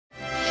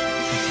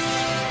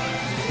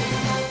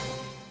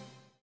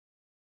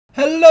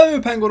Hello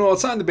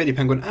Penguinauts, I'm the Beardy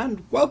Penguin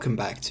and welcome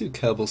back to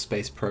Kerbal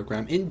Space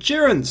Program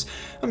Endurance.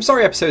 I'm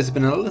sorry episodes have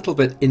been a little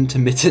bit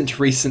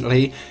intermittent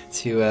recently,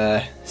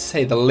 to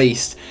say the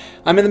least.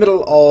 I'm in the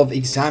middle of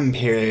exam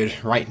period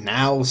right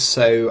now,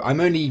 so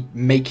I'm only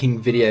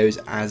making videos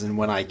as and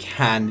when I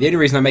can. The only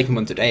reason I'm making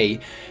one today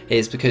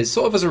is because,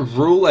 sort of as a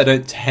rule, I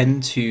don't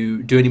tend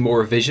to do any more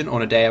revision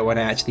on a day when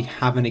I actually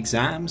have an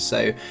exam.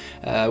 So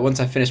once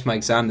I finished my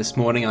exam this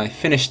morning, I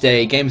finished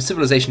a game of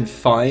Civilization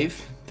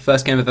 5.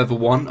 First game I've ever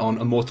won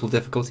on Immortal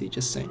difficulty,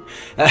 just saying.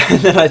 And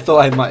then I thought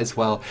I might as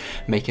well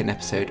make an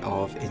episode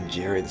of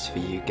Endurance for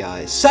you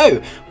guys.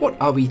 So, what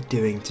are we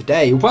doing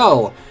today?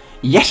 Well,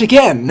 yet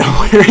again,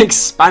 we're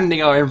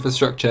expanding our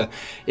infrastructure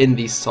in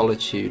the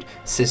Solitude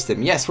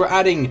system. Yes, we're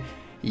adding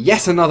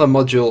yet another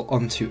module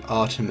onto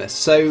Artemis.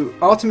 So,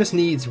 Artemis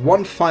needs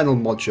one final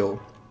module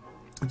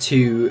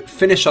to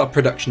finish our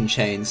production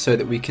chain so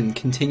that we can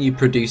continue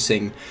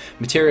producing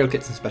material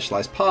kits and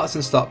specialized parts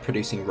and start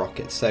producing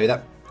rockets. So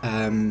that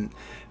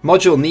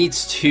module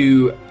needs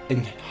to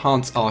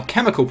enhance our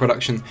chemical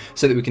production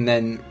so that we can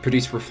then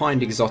produce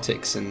refined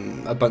exotics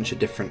and a bunch of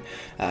different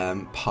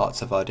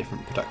parts of our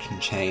different production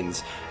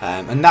chains,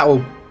 and that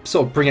will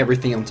sort of bring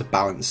everything onto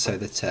balance so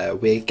that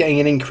we're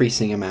getting an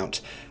increasing amount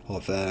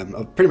of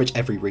pretty much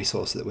every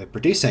resource that we're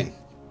producing.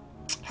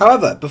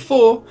 However,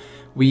 before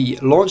we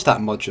launch that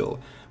module,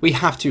 we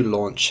have to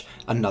launch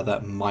another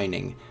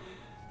mining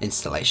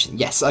installation.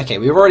 Yes, okay,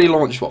 we've already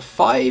launched, what,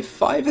 five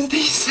of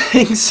these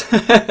things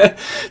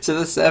to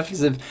the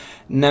surface of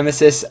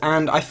Nemesis,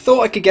 and I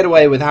thought I could get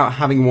away without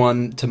having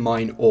one to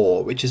mine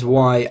ore, which is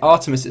why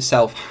Artemis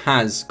itself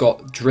has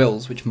got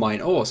drills which mine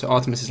ore. So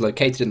Artemis is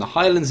located in the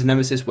highlands of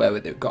Nemesis where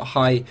they've got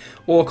high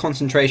ore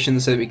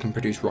concentrations so that we can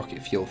produce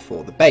rocket fuel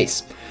for the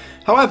base.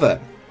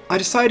 However, I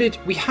decided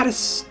we had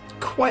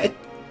quite a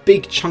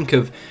big chunk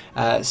of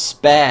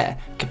spare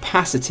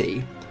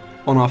capacity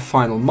on our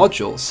final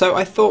module, so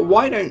I thought,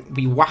 why don't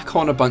we whack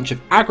on a bunch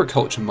of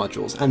agriculture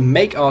modules and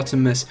make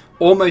Artemis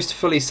almost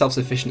fully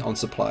self-sufficient on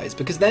supplies,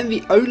 because then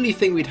the only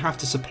thing we'd have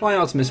to supply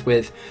Artemis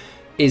with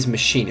is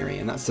machinery,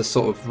 and that's the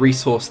sort of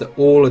resource that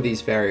all of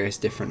these various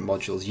different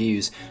modules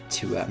use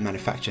to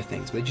manufacture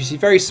things, but you see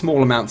very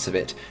small amounts of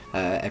it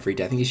every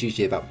day. I think it's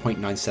usually about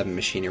 0.97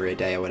 machinery a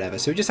day or whatever,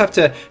 so we just have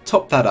to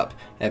top that up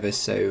ever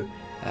so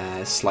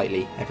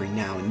slightly every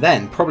now and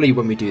then. Probably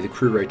when we do the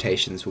crew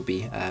rotations will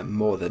be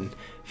more than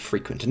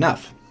frequent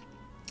enough.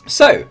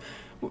 So,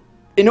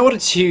 in order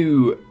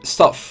to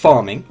start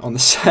farming on the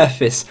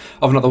surface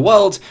of another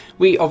world,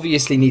 we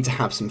obviously need to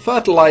have some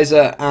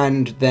fertilizer,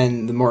 and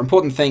then the more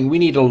important thing, we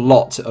need a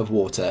lot of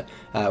water.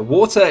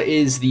 Water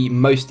is the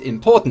most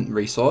important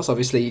resource,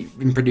 obviously,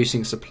 in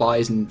producing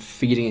supplies and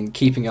feeding and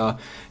keeping our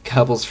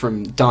Kerbals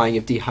from dying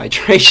of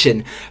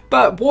dehydration,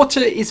 but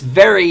water is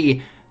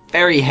very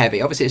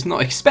heavy. Obviously it's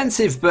not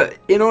expensive, but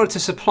in order to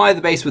supply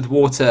the base with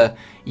water,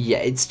 yeah,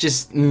 it's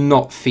just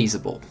not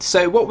feasible.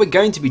 So what we're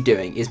going to be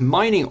doing is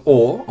mining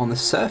ore on the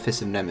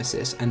surface of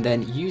Nemesis and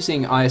then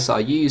using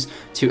ISRUs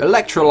to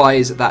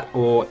electrolyze that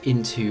ore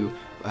into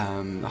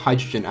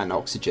hydrogen and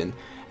oxygen,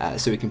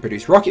 so we can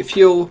produce rocket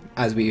fuel,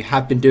 as we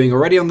have been doing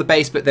already on the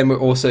base, but then we're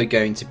also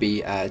going to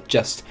be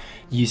just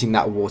using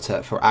that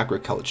water for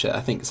agriculture.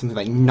 I think something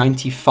like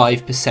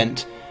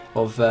 95%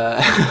 of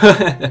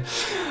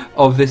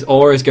of this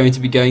ore is going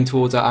to be going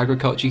towards our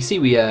agriculture. You see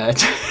we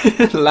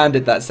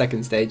landed that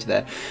second stage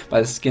there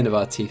by the skin of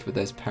our teeth with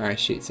those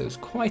parachutes. It was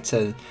quite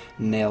a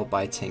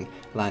nail-biting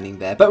landing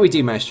there, but we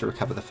do manage to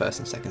recover the first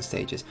and second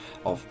stages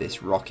of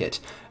this rocket.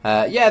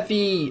 Yeah,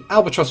 the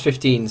Albatross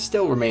 15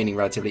 still remaining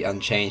relatively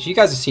unchanged. You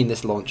guys have seen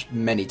this launch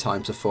many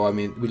times before. I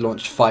mean, we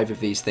launched 5 of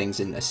these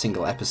things in a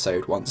single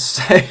episode once,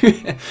 so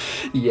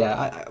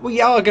yeah,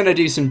 we are going to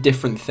do some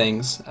different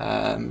things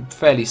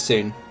fairly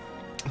soon.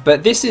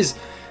 But this is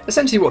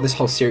essentially what this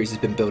whole series has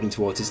been building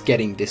towards, is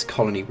getting this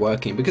colony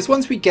working. Because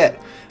once we get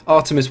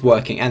Artemis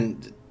working,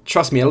 and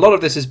trust me, a lot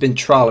of this has been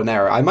trial and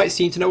error. I might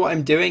seem to know what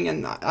I'm doing,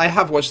 and I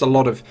have watched a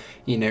lot of,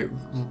 you know,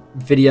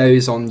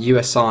 videos on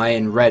USI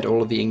and read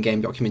all of the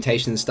in-game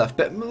documentation and stuff,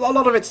 but a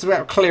lot of it's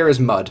about clear as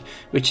mud,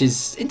 which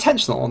is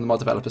intentional on the mod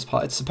developer's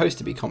part. It's supposed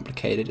to be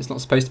complicated. It's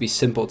not supposed to be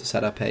simple to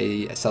set up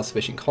a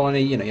self-sufficient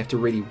colony. You know, you have to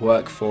really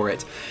work for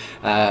it.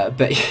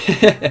 But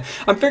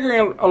I'm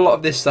figuring a lot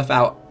of this stuff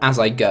out as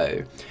I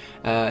go.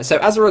 So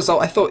as a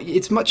result, I thought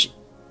it's a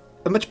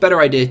much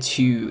better idea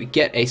to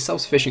get a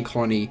self-sufficient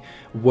colony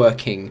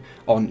working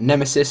on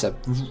Nemesis,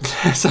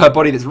 so a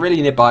body that's really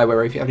nearby,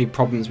 where if you have any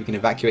problems we can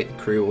evacuate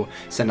the crew or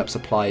send up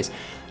supplies,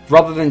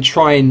 rather than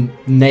try and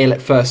nail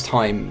it first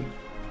time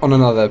on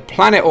another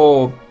planet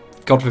or,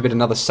 God forbid,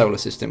 another solar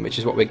system, which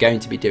is what we're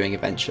going to be doing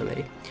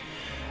eventually.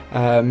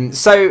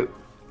 So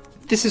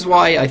this is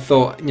why I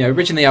thought, you know,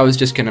 originally I was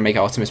just going to make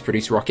Artemis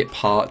produce rocket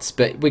parts,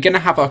 but we're going to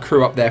have our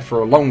crew up there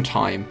for a long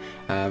time,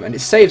 and it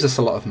saves us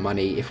a lot of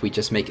money if we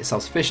just make it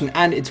self-sufficient,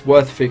 and it's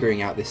worth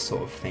figuring out this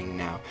sort of thing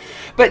now.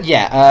 But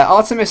yeah,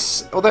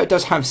 Artemis, although it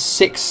does have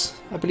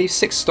 6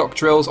 stock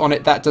drills on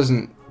it, that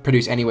doesn't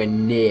produce anywhere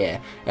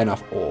near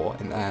enough ore,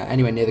 and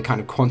anywhere near the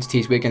kind of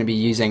quantities we're going to be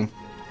using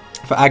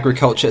for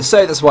agriculture.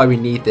 So that's why we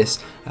need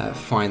this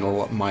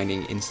final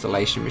mining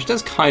installation, which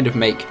does kind of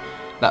make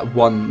that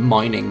one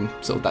mining,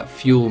 sort of that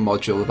fuel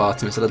module of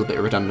Artemis a little bit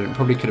redundant.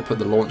 Probably could have put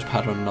the launch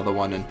pad on another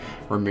one and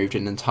removed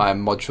an entire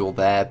module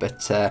there,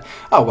 but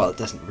oh well, it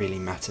doesn't really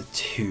matter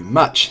too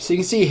much. So you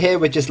can see here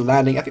we're just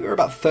landing, I think we're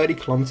about 30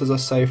 kilometers or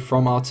so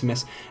from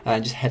Artemis,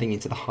 and just heading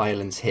into the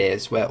highlands here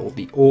is where all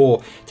the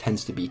ore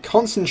tends to be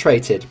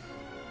concentrated,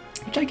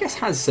 which I guess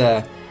has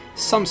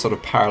some sort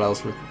of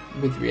parallels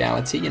with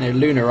reality. You know,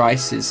 lunar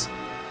ice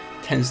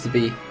tends to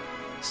be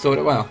stored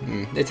at, well,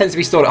 it tends to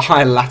be stored at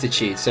higher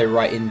latitude, so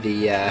right in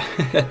the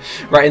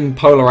right in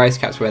polar ice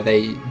caps where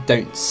they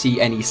don't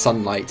see any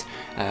sunlight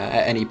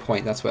at any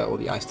point. That's where all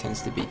the ice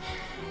tends to be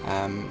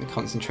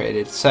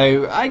concentrated.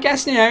 So I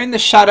guess, you know, in the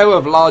shadow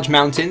of large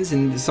mountains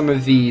and some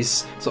of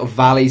these sort of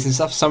valleys and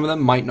stuff, some of them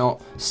might not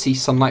see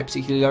sunlight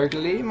particularly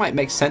regularly. It might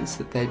make sense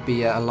that there'd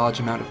be a large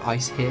amount of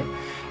ice here.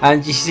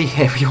 And you see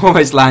here, we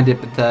almost landed,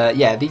 but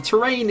yeah, the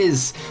terrain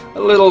is a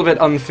little bit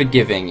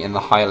unforgiving in the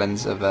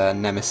highlands of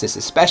Nemesis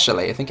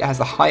especially. I think it has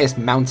the highest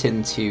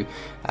mountain to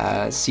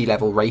sea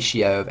level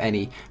ratio of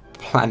any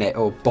planet,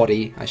 or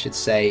body I should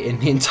say, in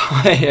the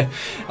entire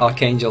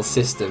Archangel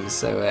system,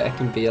 so it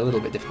can be a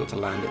little bit difficult to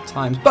land at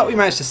times, but we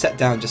managed to set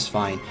down just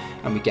fine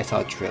and we get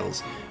our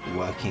drills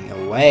working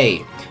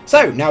away.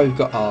 So now we've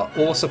got our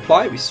ore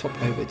supply, we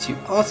swap over to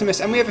Artemis,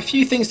 and we have a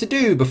few things to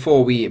do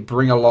before we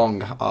bring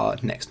along our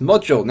next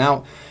module.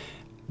 Now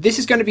this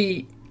is going to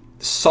be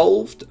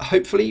solved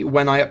hopefully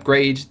when I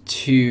upgrade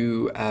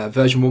to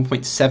version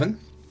 1.7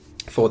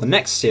 for the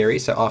next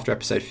series. So after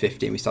episode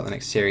 50 and we start the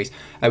next series,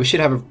 we should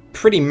have a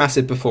pretty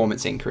massive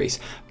performance increase,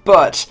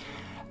 but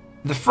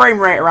the frame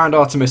rate around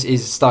Artemis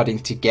is starting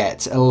to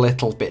get a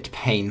little bit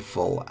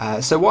painful.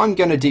 So what I'm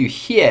going to do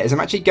here is I'm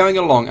actually going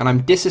along and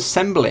I'm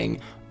disassembling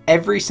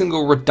every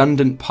single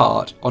redundant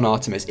part on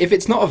Artemis. If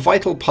it's not a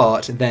vital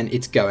part, then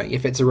it's going.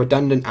 If it's a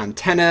redundant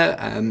antenna,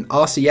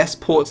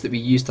 RCS ports that we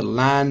use to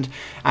land,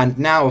 and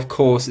now of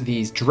course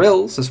these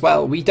drills as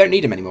well, we don't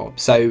need them anymore,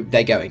 so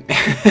they're going.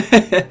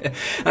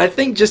 And I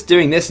think just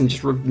doing this and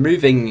just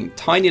removing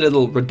tiny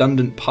little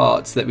redundant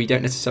parts that we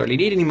don't necessarily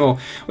need anymore,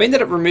 we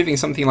ended up removing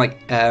something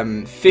like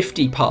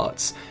 50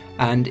 parts,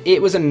 and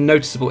it was a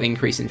noticeable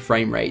increase in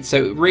frame rate,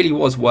 so it really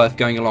was worth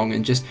going along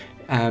and just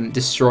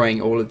destroying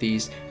all of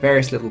these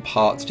various little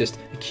parts that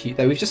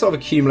we've just sort of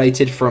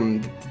accumulated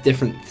from the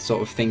different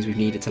sort of things we've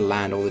needed to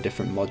land all the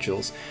different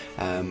modules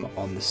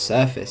on the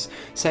surface.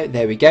 So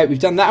there we go, we've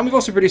done that, and we've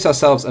also produced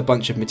ourselves a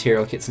bunch of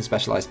material kits and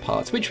specialized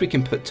parts which we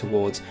can put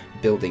towards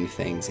building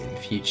things in the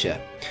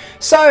future.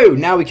 So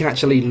now we can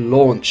actually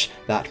launch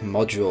that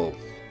module.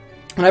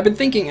 And I've been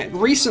thinking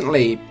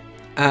recently,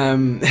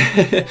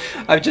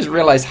 I've just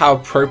realized how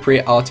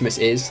appropriate Artemis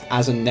is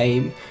as a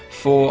name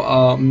for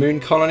our moon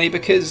colony,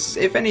 because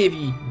if any of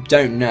you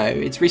don't know,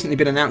 it's recently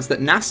been announced that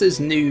NASA's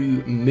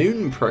new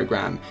moon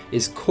program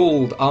is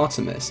called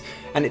Artemis,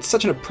 and it's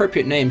such an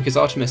appropriate name because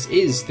Artemis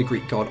is the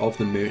Greek god of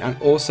the moon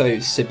and also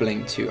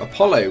sibling to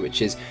Apollo,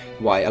 which is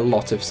why a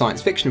lot of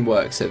science fiction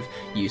works have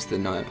used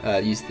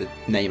the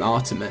name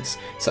Artemis,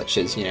 such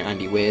as, you know,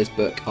 Andy Weir's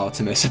book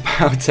Artemis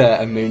about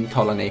a moon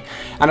colony.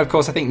 And of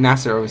course I think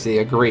NASA obviously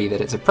agree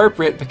that it's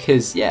appropriate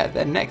because, yeah,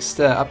 their next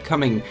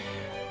upcoming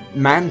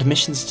manned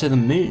missions to the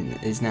moon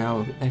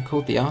they're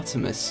called the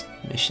Artemis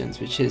Missions,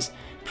 which is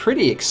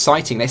pretty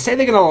exciting. They say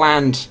they're going to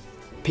land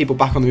people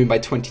back on the moon by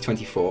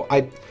 2024.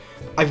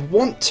 I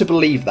want to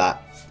believe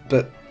that,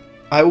 but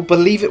I will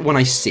believe it when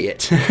I see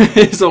it,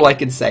 is all I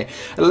can say.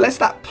 Unless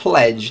that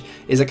pledge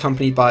is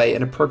accompanied by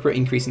an appropriate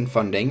increase in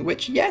funding,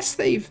 which, yes,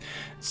 they're going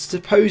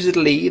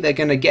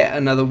to get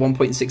another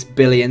 1.6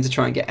 billion to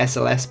try and get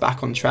SLS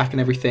back on track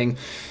and everything.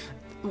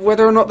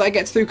 Whether or not that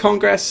gets through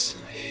Congress,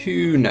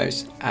 who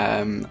knows?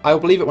 I'll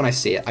believe it when I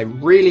see it. I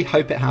really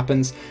hope it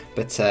happens,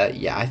 but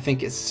yeah, I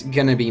think it's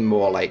going to be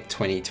more like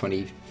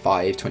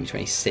 2025,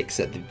 2026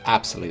 at the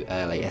absolute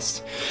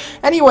earliest.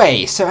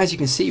 Anyway, so as you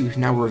can see, we've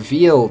now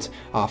revealed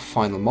our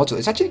final module.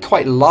 It's actually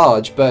quite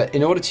large, but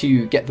in order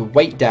to get the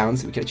weight down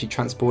so we can actually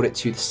transport it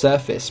to the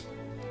surface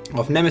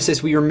of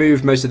Nemesis, we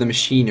removed most of the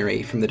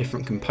machinery from the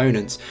different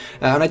components.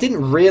 And I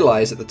didn't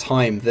realize at the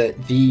time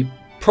that the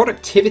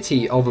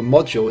productivity of a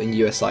module in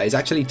USI is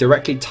actually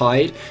directly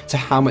tied to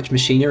how much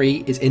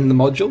machinery is in the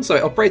module. So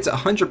it operates at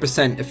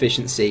 100%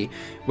 efficiency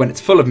when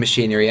it's full of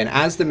machinery, and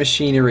as the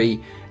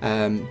machinery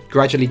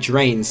gradually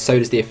drains, so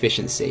does the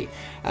efficiency.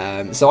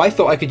 So I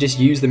thought I could just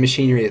use the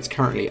machinery that's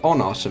currently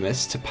on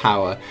Artemis to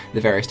power the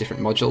various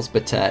different modules,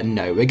 but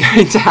no, we're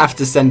going to have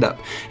to send up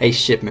a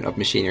shipment of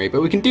machinery,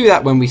 but we can do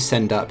that when we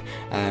send up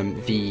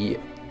the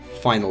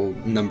final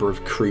number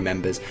of crew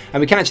members,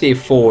 and we can actually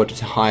afford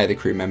to hire the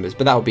crew members,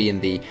 but that will be in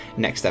the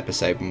next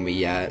episode when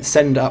we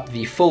send up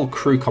the full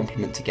crew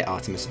complement to get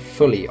Artemis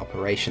fully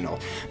operational.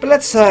 But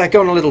let's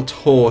go on a little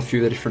tour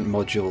through the different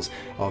modules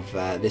of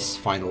this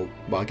final,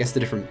 well, I guess the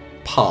different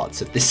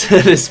parts of this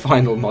this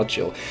final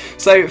module.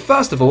 So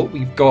first of all,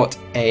 we've got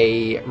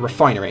a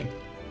refinery.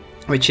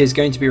 which is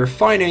going to be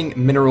refining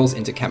minerals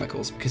into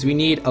chemicals, because we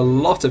need a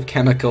lot of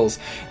chemicals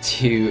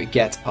to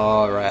get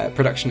our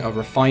production of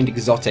refined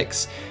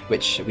exotics,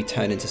 which we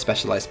turn into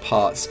specialized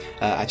parts,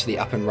 actually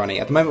up and running.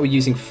 At the moment we're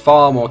using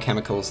far more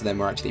chemicals than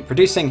we're actually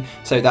producing,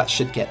 so that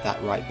should get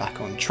that right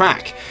back on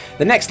track.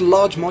 The next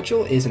large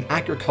module is an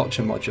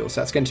agriculture module,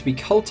 so that's going to be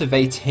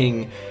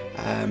cultivating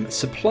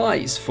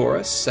supplies for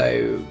us,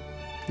 so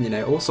you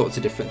know, all sorts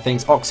of different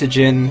things,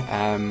 oxygen,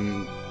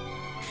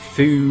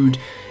 food.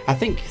 I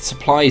think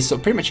supplies sort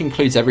of pretty much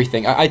includes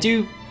everything. I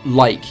do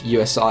like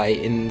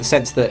USI in the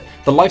sense that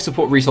the life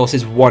support resource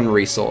is one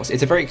resource.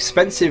 It's a very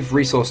expensive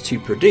resource to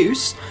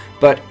produce,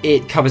 but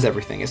it covers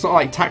everything. It's not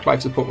like TAC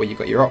life support where you've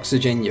got your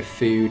oxygen, your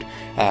food,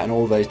 and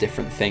all those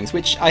different things,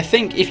 which I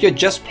think if you're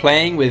just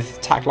playing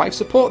with TAC life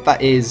support,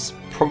 that is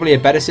probably a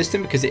better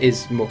system because it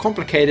is more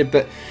complicated.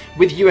 But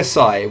with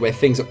USI, where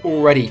things are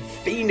already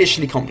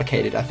fiendishly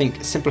complicated, I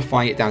think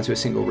simplifying it down to a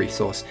single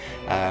resource,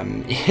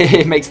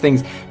 it makes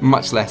things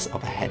much less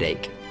of a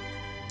headache.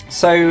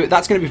 So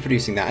that's going to be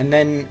producing that, and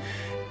then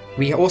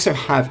we also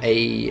have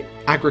a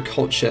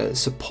agriculture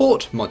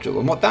support module,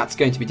 and what that's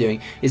going to be doing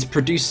is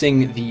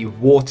producing the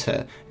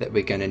water that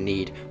we're going to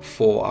need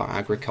for our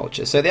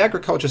agriculture. So the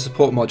agriculture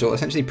support module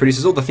essentially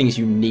produces all the things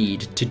you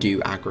need to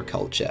do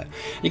agriculture.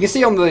 You can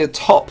see on the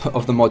top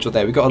of the module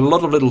there we've got a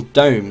lot of little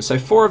domes. So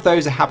 4 of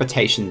those are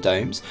habitation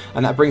domes,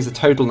 and that brings the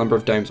total number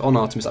of domes on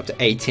Artemis up to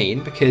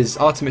 18, because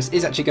Artemis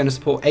is actually going to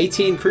support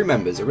 18 crew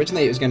members.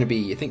 Originally it was going to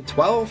be, I think,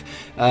 12,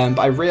 but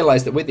I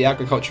realized that with the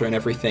agriculture and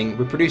everything,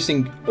 we're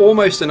producing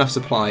almost enough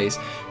supplies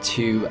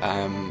to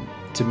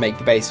make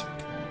the base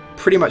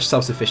pretty much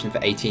self-sufficient for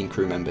 18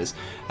 crew members.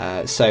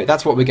 So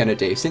that's what we're going to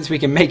do. Since we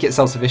can make it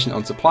self-sufficient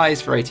on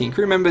supplies for 18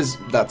 crew members,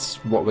 that's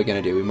what we're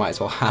going to do. We might as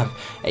well have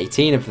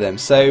 18 of them.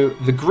 So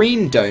the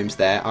green domes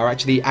there are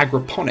actually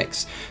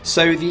agroponics.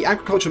 So the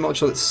agriculture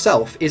module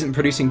itself isn't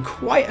producing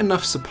quite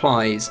enough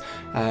supplies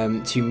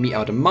to meet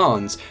our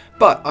demands.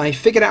 But I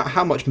figured out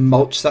how much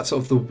mulch, that's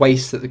sort of the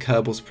waste that the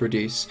Kerbals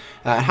produce,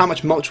 how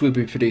much mulch we'll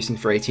be producing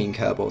for 18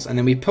 Kerbals, and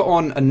then we put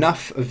on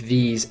enough of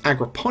these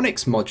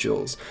agroponics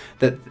modules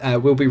that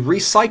we'll be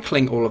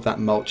recycling all of that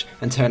mulch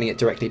and turning it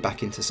directly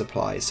back into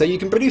supplies. So you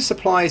can produce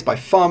supplies by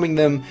farming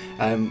them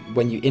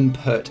when you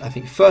input, I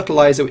think,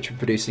 fertilizer, which we're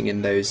producing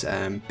in those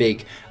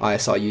big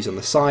ISRUs on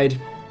the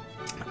side,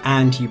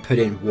 and you put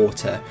in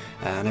water,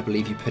 and I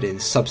believe you put in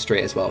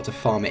substrate as well to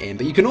farm it in.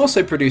 But you can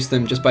also produce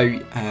them just by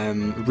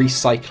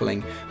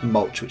recycling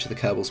mulch, which the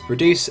Kerbals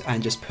produce,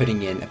 and just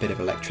putting in a bit of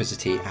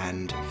electricity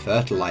and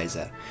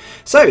fertilizer.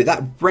 So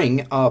that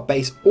bring our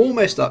base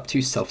almost up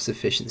to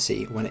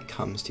self-sufficiency when it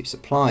comes to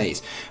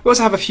supplies. We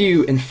also have a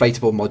few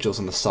inflatable modules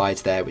on the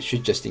sides there, which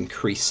should just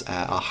increase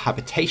our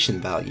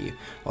habitation value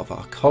of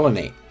our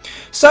colony.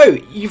 So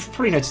you've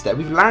probably noticed that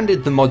we've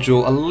landed the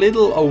module a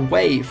little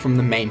away from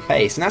the main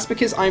base, and that's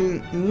because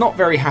I'm not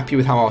very happy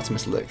with how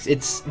Artemis looks.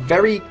 It's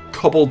very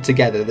cobbled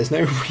together. There's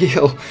no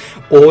real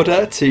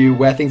order to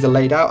where things are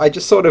laid out. I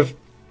just sort of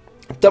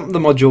dumped the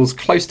modules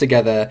close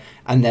together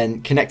and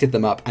then connected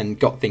them up and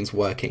got things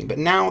working. But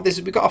now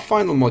we've got a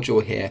final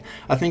module here.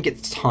 I think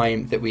it's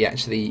time that we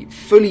actually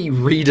fully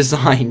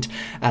redesigned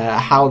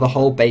how the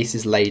whole base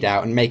is laid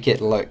out and make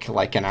it look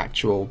like an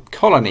actual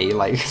colony,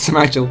 like some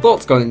actual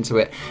thoughts gone into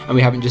it, and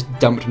we haven't just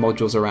dumped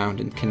modules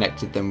around and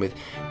connected them with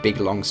big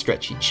long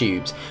stretchy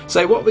tubes.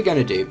 So what we're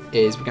going to do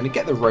is we're going to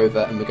get the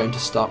rover and we're going to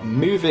start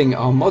moving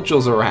our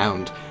modules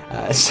around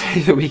so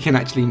that we can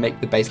actually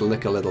make the base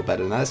look a little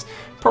better. And that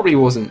probably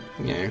wasn't,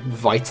 you know,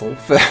 vital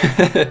for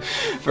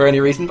for any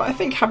reason, but I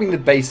think having the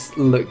base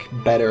look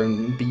better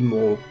and be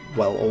more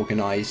well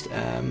organized,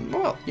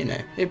 well, you know,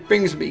 it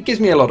gives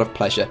me a lot of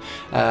pleasure.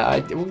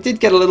 I did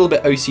get a little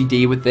bit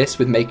OCD with this,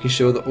 with making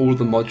sure that all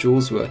the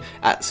modules were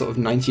at sort of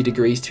 90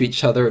 degrees to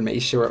each other and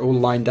making sure it all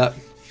lined up.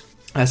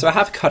 So I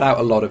have cut out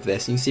a lot of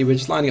this. You can see we're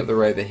just lining up the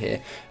rover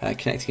here,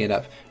 connecting it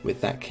up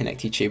with that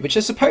connecty tube, which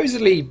is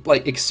supposedly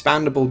like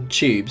expandable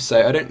tubes,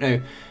 so I don't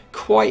know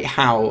quite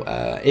how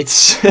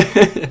it's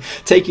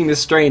taking the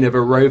strain of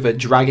a rover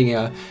dragging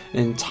an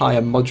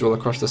entire module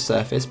across the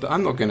surface, but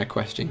I'm not going to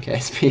question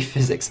KSP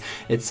physics.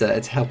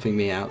 It's helping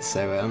me out,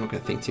 so I'm not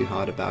going to think too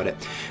hard about it.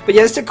 But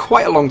yeah, this took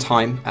quite a long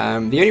time.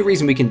 The only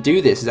reason we can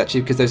do this is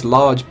actually because those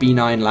large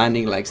B9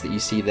 landing legs that you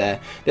see there,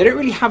 they don't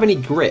really have any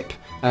grip.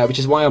 Which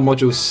is why our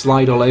modules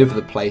slide all over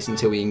the place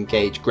until we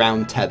engage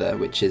ground tether,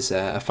 which is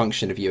a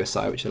function of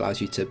USI, which allows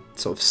you to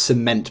sort of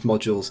cement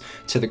modules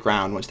to the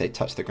ground once they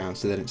touch the ground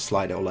so they don't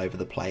slide all over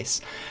the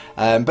place.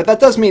 But that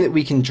does mean that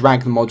we can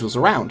drag the modules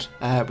around,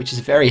 which is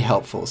very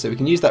helpful. So we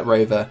can use that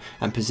rover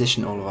and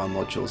position all of our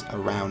modules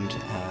around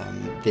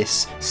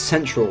this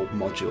central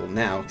module.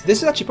 Now,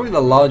 this is actually probably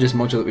the largest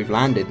module that we've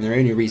landed, and the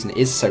only reason it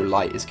is so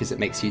light is because it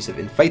makes use of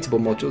inflatable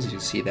modules, as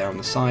you'll see there on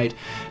the side,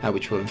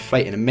 which will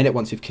inflate in a minute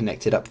once we've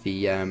connected up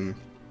the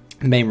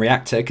main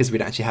reactor, because we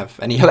don't actually have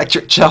any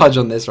electric charge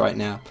on this right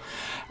now.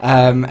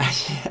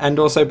 and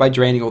also by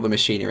draining all the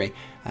machinery,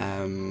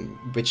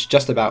 which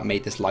just about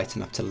made this light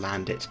enough to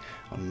land it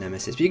on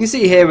Nemesis. But you can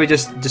see here we're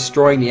just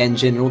destroying the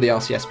engine and all the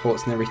RCS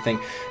ports and everything.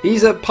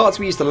 These are parts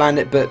we used to land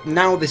it, but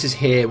now this is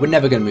here, we're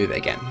never going to move it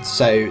again.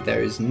 So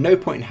there is no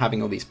point in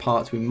having all these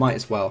parts. We might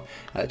as well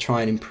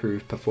try and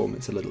improve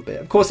performance a little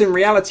bit. Of course, in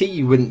reality,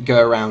 you wouldn't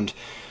go around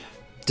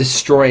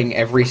destroying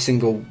every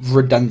single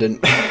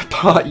redundant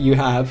part you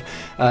have.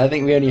 I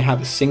think we only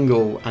have a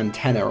single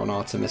antenna on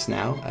Artemis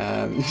now.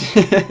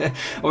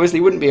 Obviously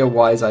it wouldn't be a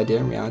wise idea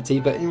in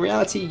reality, but in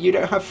reality you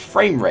don't have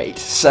frame rate,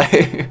 so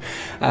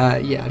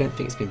yeah, I don't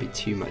think it's going to be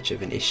too much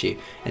of an issue.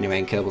 Anyway,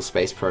 in Kerbal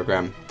Space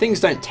Program, things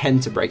don't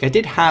tend to break. I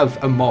did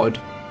have a mod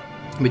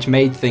which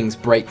made things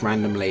break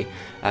randomly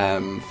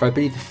for I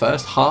believe the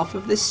first half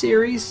of this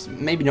series,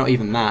 maybe not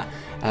even that.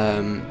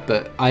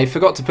 But I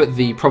forgot to put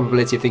the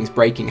probability of things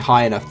breaking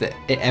high enough that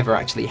it ever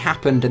actually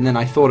happened, and then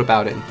I thought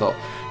about it and thought,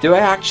 do I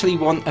actually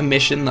want a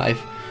mission that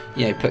I've,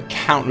 you know, put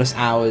countless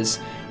hours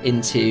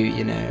into,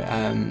 you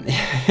know,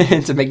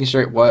 into making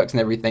sure it works and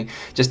everything,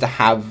 just to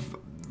have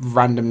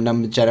random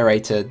number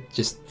generator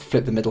just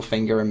flip the middle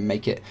finger and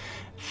make it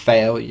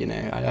fail? You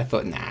know, I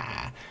thought, nah.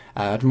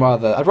 I'd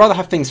rather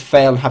have things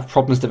fail and have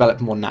problems develop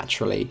more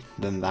naturally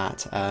than that.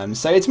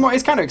 So it's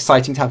kind of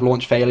exciting to have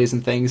launch failures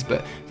and things,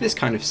 but for this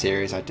kind of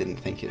series I didn't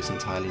think it was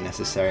entirely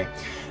necessary.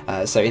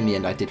 So in the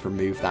end I did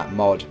remove that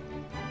mod.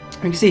 You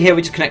can see here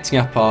we're just connecting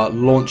up our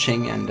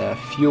launching and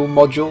fuel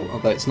module,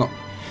 although it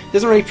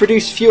doesn't really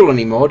produce fuel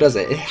anymore, does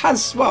it? It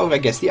has, well, I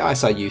guess the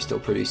ISIU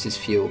still produces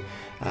fuel,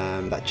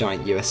 that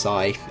giant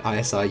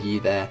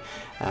ISIU there.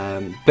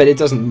 But it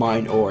doesn't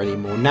mine ore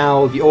anymore.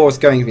 Now the ore is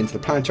going into the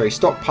planetary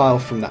stockpile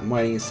from that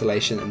mining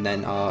installation, and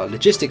then our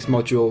logistics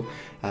module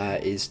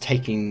is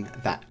taking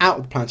that out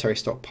of the planetary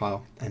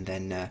stockpile and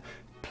then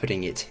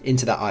putting it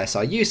into that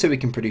ISIU so we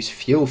can produce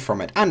fuel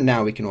from it, and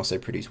now we can also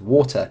produce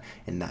water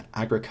in that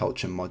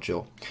agriculture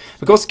module.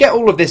 Of course, to get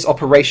all of this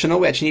operational,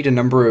 we actually need a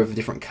number of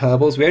different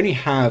Kerbals. We only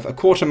have a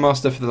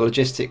quartermaster for the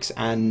logistics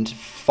and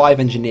 5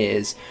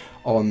 engineers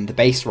on the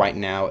base right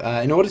now.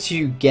 In order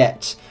to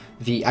get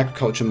the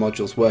agriculture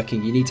modules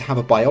working, you need to have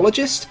a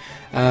biologist,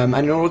 and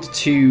in order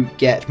to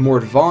get more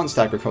advanced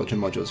agriculture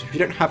modules, which we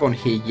don't have on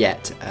here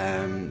yet,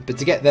 but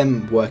to get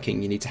them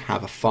working you need to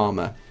have a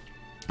farmer.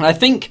 And I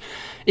think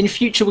in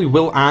future we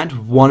will add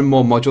one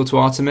more module to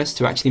Artemis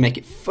to actually make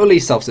it fully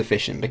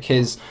self-sufficient,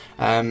 because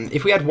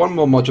if we add one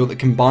more module that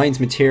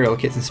combines material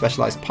kits and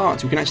specialized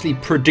parts, we can actually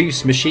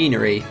produce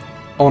machinery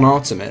on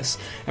Artemis,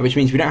 which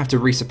means we don't have to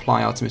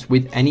resupply Artemis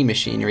with any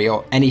machinery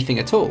or anything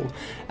at all.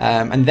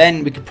 And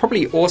then we could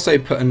probably also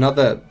put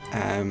another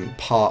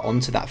part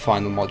onto that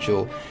final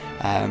module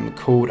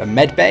called a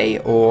med bay,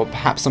 or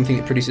perhaps something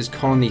that produces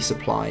colony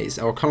supplies,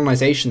 or a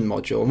colonization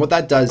module. And what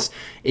that does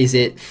is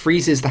it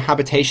freezes the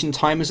habitation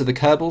timers of the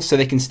Kerbals so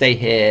they can stay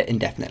here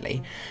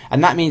indefinitely.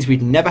 And that means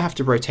we'd never have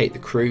to rotate the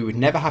crew, we'd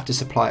never have to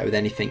supply it with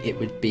anything, it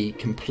would be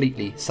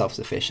completely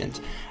self-sufficient.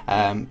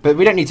 But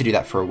we don't need to do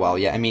that for a while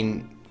yet. I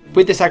mean,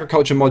 with this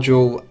agriculture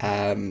module,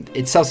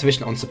 it's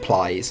self-sufficient on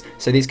supplies,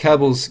 so these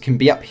Kerbals can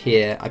be up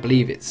here. I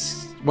believe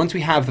it's, once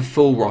we have the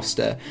full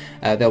roster,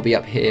 they'll be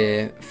up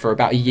here for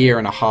about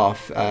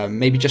 1.5 years,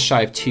 maybe just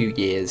shy of 2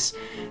 years.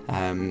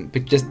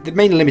 But just the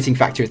main limiting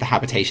factor is the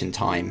habitation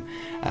time.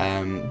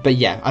 But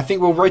yeah, I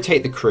think we'll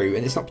rotate the crew,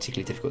 and it's not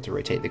particularly difficult to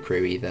rotate the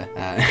crew either,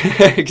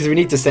 because we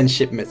need to send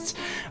shipments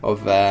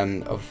of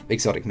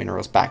exotic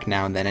minerals back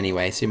now and then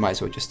anyway, so you might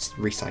as well just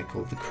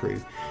recycle the crew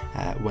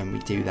when we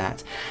do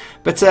that.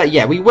 But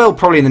yeah, we will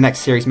probably in the next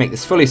series make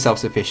this fully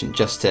self-sufficient,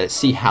 just to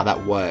see how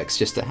that works,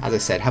 just to, as I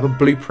said, have a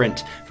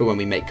blueprint for when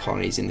we make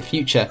colonies in the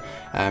future,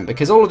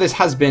 because all of this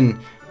has been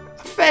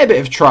a fair bit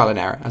of trial and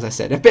error, as I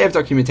said, a bit of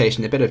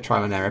documentation, a bit of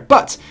trial and error,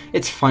 but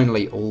it's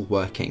finally all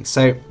working.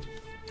 So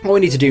what we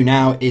need to do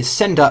now is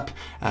send up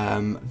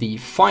the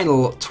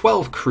final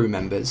 12 crew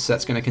members. So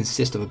that's going to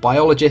consist of a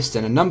biologist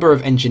and a number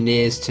of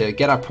engineers to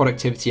get our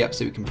productivity up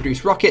so we can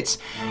produce rockets,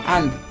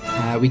 and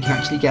we can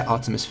actually get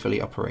Artemis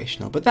fully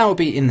operational. But that will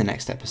be in the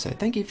next episode.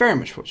 Thank you very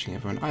much for watching,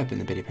 everyone. I've been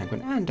the Beardy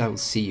Penguin, and I will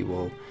see you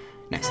all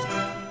next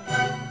time.